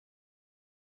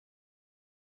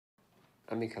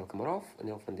I'm Mikhail Komarov, an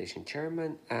Nil Foundation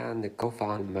chairman and the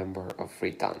co-founding member of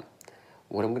Freeton.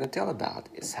 What I'm going to tell about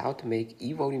is how to make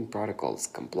e-voting protocols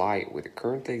comply with the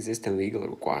currently existing legal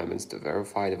requirements to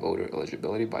verify the voter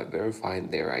eligibility by verifying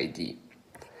their ID.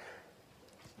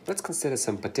 Let's consider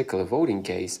some particular voting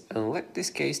case and let this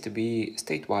case to be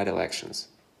statewide elections.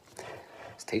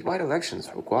 Statewide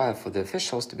elections require for the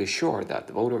officials to be sure that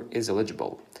the voter is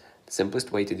eligible. The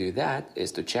simplest way to do that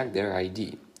is to check their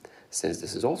ID. Since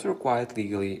this is also required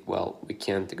legally, well, we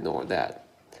can't ignore that.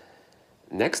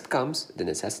 Next comes the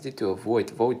necessity to avoid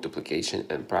vote duplication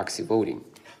and proxy voting.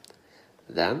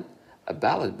 Then, a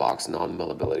ballot box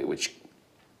non-malleability, which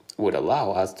would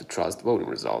allow us to trust voting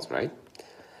results, right?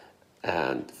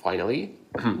 And finally,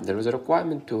 there is a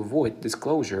requirement to avoid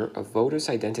disclosure of voters'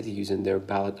 identity using their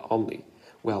ballot only.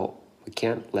 Well, we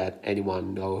can't let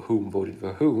anyone know whom voted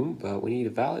for whom, but we need a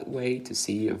valid way to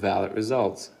see valid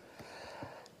results.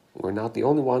 We're not the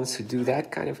only ones who do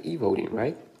that kind of e-voting,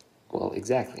 right? Well,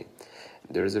 exactly.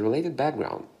 There is a related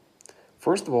background.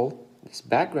 First of all, this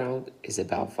background is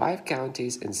about 5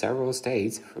 counties in several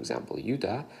states, for example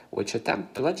Utah, which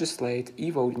attempt to legislate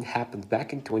e-voting happened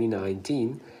back in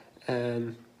 2019,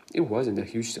 and it wasn't a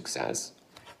huge success.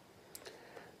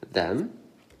 Then,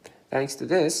 thanks to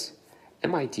this,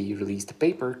 MIT released a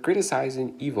paper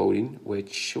criticizing e-voting,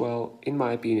 which, well, in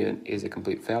my opinion, is a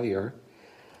complete failure.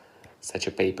 Such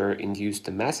a paper induced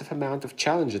a massive amount of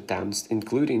challenge attempts,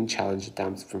 including challenge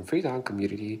attempts from Freetown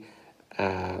community,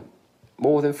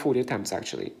 more than 40 attempts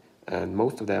actually, and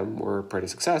most of them were pretty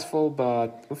successful,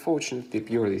 but unfortunately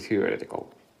purely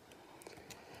theoretical.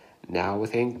 Now we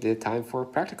think the time for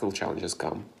practical challenges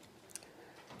come.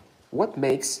 What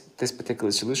makes this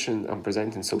particular solution I'm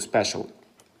presenting so special?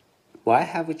 Why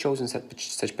have we chosen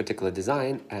such particular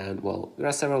design? And well, there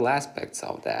are several aspects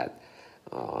of that.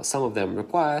 Some of them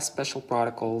require special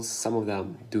protocols, some of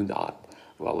them do not.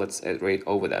 Well, let's iterate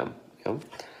over them.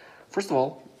 First of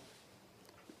all,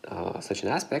 such an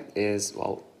aspect is,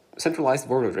 well, centralized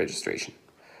voter registration.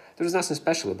 There's nothing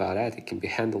special about it. It can be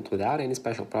handled without any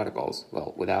special protocols.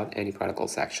 Well, without any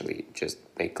protocols actually. Just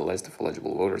make a list of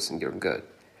eligible voters and you're good.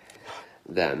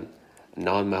 Then,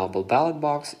 non-malleable ballot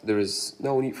box. There is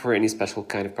no need for any special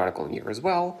kind of protocol in here as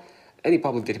well. Any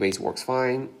public database works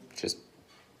fine. Just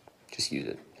use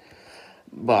it.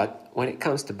 But when it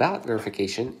comes to ballot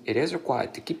verification, it is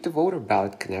required to keep the voter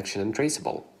ballot connection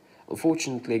untraceable.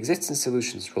 Unfortunately, existing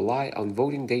solutions rely on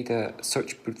voting data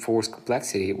search brute force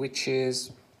complexity, which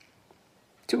is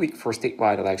too weak for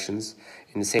statewide elections.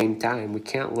 In the same time, we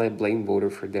can't let blame voter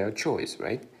for their choice,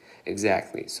 right?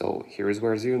 Exactly. So here is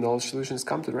where zero-knowledge solutions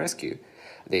come to the rescue.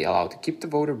 They allow to keep the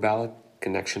voter ballot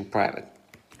connection private.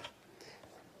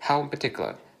 How in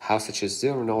particular? How such a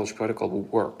zero-knowledge protocol will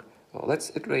work? Well,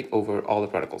 let's iterate over all the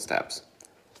protocol steps.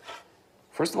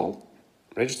 First of all,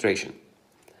 registration.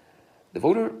 The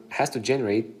voter has to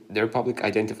generate their public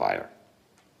identifier.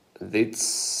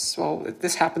 This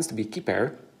happens to be key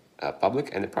pair,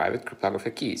 public and the private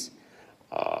cryptographic keys.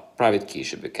 Private key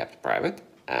should be kept private,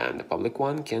 and the public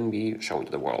one can be shown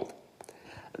to the world.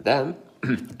 Then,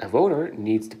 a voter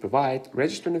needs to provide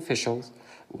registering officials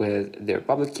with their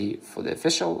public key for the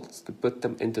officials to put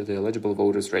them into the eligible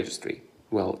voters registry.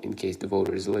 Well, in case the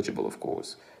voter is eligible, of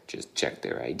course. Just check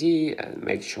their ID and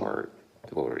make sure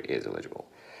the voter is eligible.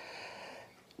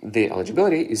 The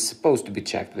eligibility is supposed to be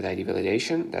checked with ID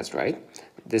validation, that's right.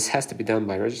 This has to be done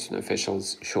by registering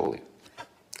officials surely.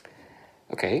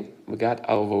 Okay, we got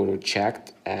our voter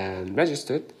checked and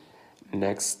registered.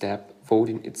 Next step,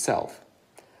 voting itself.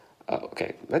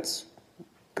 Okay, let's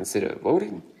consider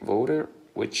voter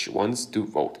which wants to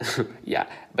vote. Yeah,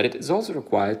 but it is also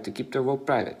required to keep their vote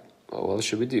private. Well, what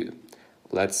should we do?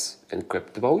 Let's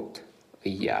encrypt the vote.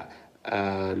 Yeah,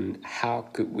 and how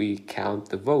could we count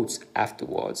the votes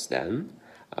afterwards then?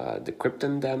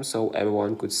 Decrypting them so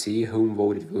everyone could see whom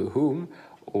voted for whom,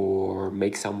 or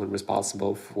make someone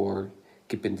responsible for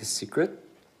keeping this secret?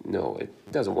 No, it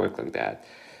doesn't work like that.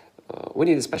 We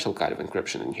need a special kind of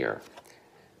encryption in here,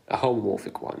 a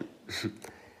homomorphic one.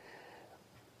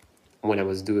 When I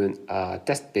was doing a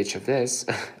test pitch of this,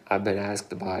 I've been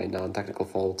asked by non-technical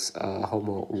folks,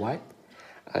 homo what?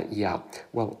 Yeah,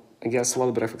 well, I guess a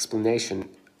little bit of explanation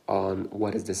on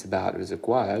what is this about is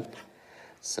required.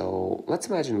 So let's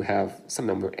imagine we have some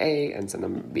number A and some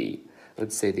number B.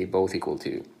 Let's say they both equal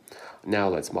 2. Now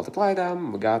let's multiply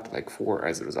them. We got like 4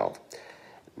 as a result.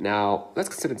 Now let's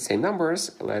consider the same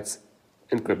numbers. Let's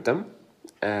encrypt them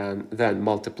and then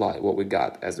multiply what we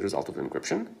got as a result of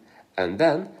encryption. And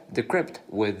then decrypt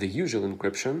with the usual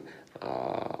encryption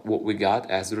what we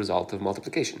got as a result of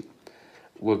multiplication.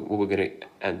 What we're going to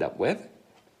end up with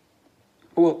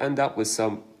we'll end up with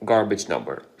some garbage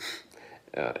number.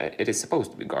 It is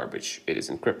supposed to be garbage. It is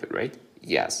encrypted, right?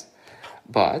 Yes.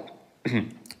 But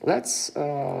let's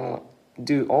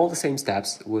do all the same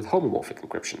steps with homomorphic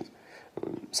encryption.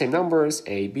 Same numbers,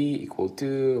 a, b equal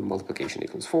 2, multiplication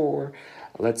equals 4.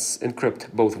 Let's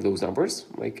encrypt both of those numbers,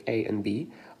 like a and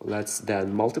b. Let's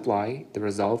then multiply the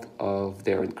result of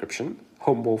their encryption,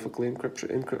 homomorphically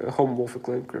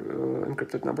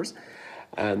encrypted numbers.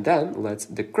 And then let's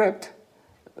decrypt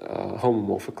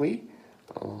homomorphically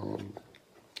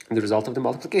the result of the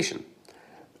multiplication.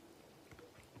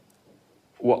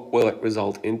 What will it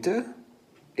result into?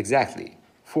 Exactly,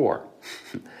 4.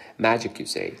 Magic, you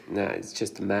say? Nah, it's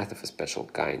just math of a special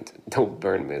kind. Don't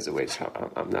burn me as a witch.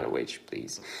 I'm not a witch,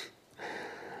 please.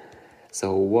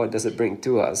 So what does it bring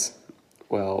to us?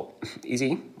 Well,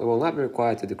 easy. We will not be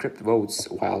required to decrypt votes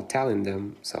while tallying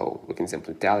them, so we can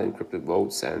simply tally encrypted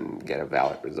votes and get a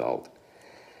valid result.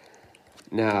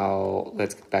 Now,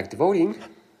 let's get back to voting.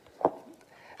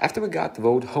 After we got the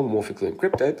vote homomorphically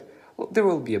encrypted, well, there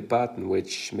will be a button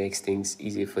which makes things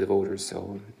easier for the voters,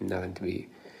 so nothing to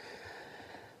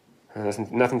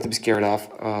be scared of.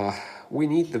 We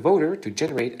need the voter to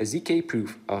generate a ZK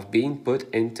proof of being put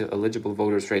into eligible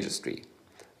voters registry.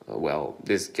 Well,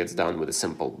 this gets done with a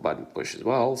simple button push as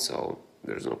well, so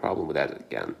there's no problem with that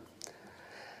again.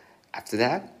 After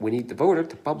that, we need the voter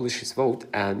to publish his vote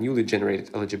and newly generated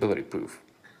eligibility proof.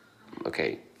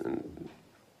 Okay,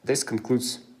 this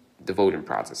concludes the voting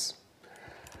process.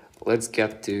 Let's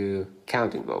get to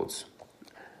counting votes.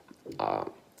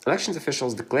 Elections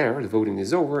officials declare the voting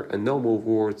is over and no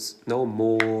more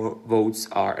votes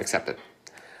are accepted.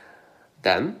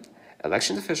 Then,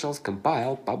 election officials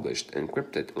compile published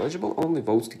encrypted eligible only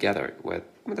votes together with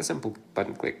a simple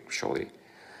button click, surely.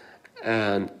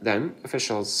 And then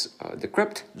officials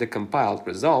decrypt the compiled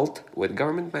result with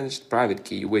government-managed private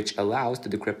key, which allows to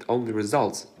decrypt only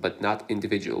results but not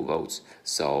individual votes.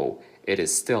 So it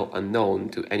is still unknown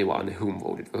to anyone whom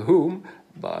voted for whom,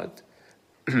 but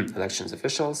elections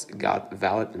officials got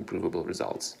valid and provable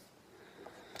results.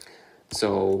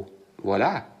 So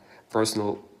voila,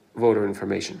 personal voter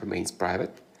information remains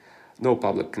private, no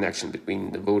public connection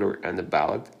between the voter and the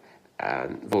ballot,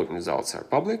 and voting results are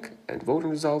public, and voting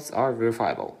results are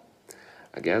verifiable.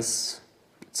 I guess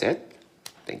that's it.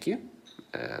 Thank you.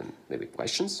 And maybe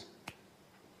questions?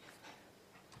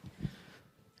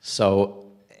 So,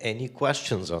 any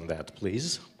questions on that,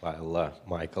 please, while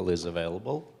Michael is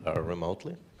available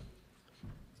remotely?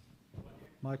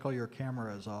 Michael, your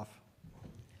camera is off.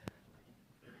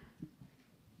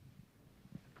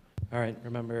 All right,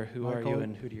 remember, who are you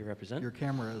and who do you represent? Your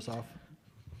camera is off.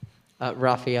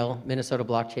 Raphael, Minnesota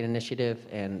Blockchain Initiative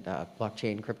and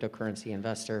blockchain cryptocurrency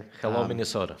investor. Hello,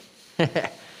 Minnesota.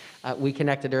 We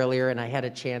connected earlier, and I had a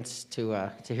chance to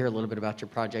hear a little bit about your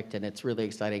project, and it's really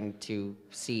exciting to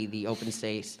see the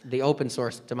open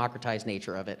source democratized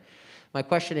nature of it. My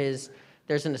question is,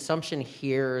 there's an assumption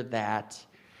here that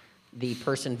the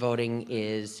person voting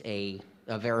is a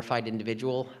verified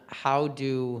individual. How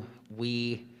do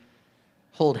we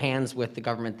hold hands with the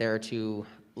government there to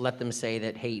let them say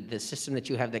that, hey, the system that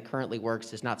you have that currently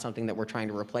works is not something that we're trying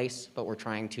to replace, but we're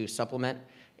trying to supplement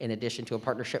in addition to a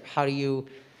partnership? How do you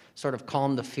sort of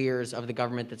calm the fears of the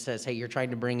government that says, hey, you're trying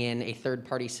to bring in a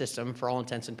third-party system for all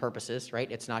intents and purposes, right?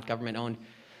 It's not government-owned.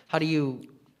 How do you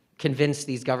convince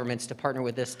these governments to partner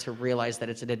with this to realize that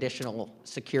it's an additional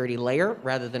security layer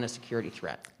rather than a security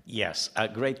threat? Yes, a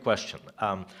great question.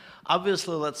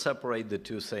 Obviously, let's separate the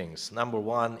two things. Number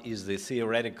one is the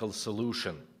theoretical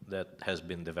solution that has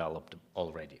been developed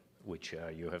already, which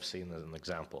you have seen as an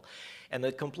example. And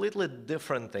a completely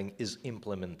different thing is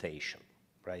implementation,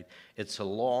 right? It's a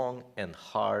long and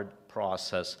hard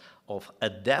process of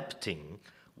adapting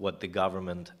what the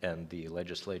government and the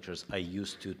legislatures are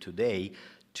used to today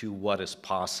to what is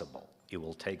possible. It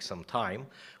will take some time.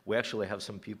 We actually have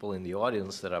some people in the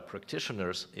audience that are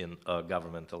practitioners in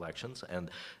government elections, and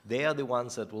they are the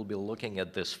ones that will be looking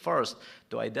at this first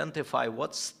to identify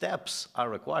what steps are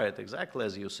required, exactly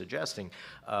as you're suggesting,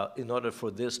 in order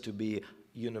for this to be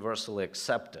universally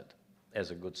accepted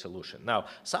as a good solution. Now,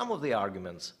 some of the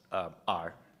arguments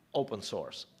are open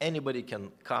source. Anybody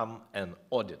can come and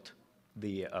audit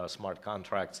the smart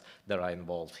contracts that are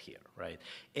involved here, right?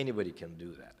 Anybody can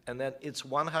do that. And then it's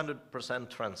 100%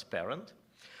 transparent.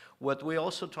 What we're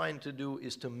also trying to do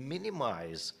is to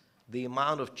minimize the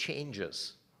amount of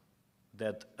changes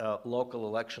that local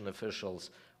election officials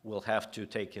will have to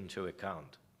take into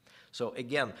account. So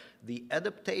again, the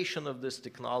adaptation of this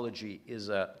technology is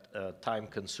a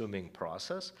time-consuming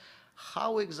process.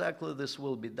 How exactly this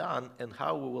will be done and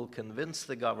how we will convince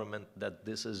the government that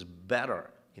this is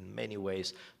better in many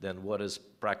ways than what is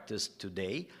practiced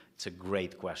today? It's a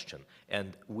great question.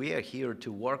 And we are here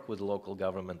to work with local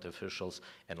government officials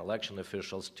and election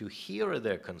officials to hear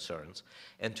their concerns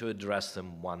and to address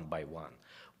them one by one.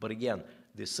 But again,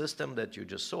 the system that you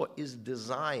just saw is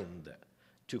designed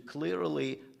to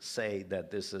clearly say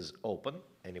that this is open.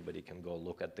 Anybody can go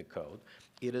look at the code.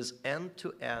 It is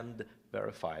end-to-end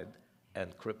verified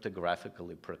and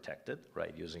cryptographically protected,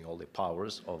 right, using all the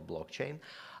powers of blockchain.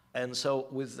 And so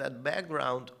with that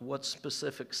background, what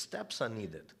specific steps are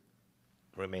needed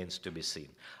remains to be seen.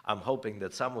 I'm hoping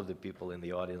that some of the people in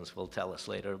the audience will tell us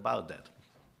later about that.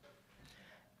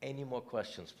 Any more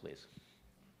questions, please?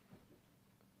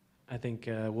 I think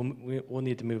we'll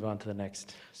need to move on to the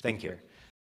next speaker. Thank you.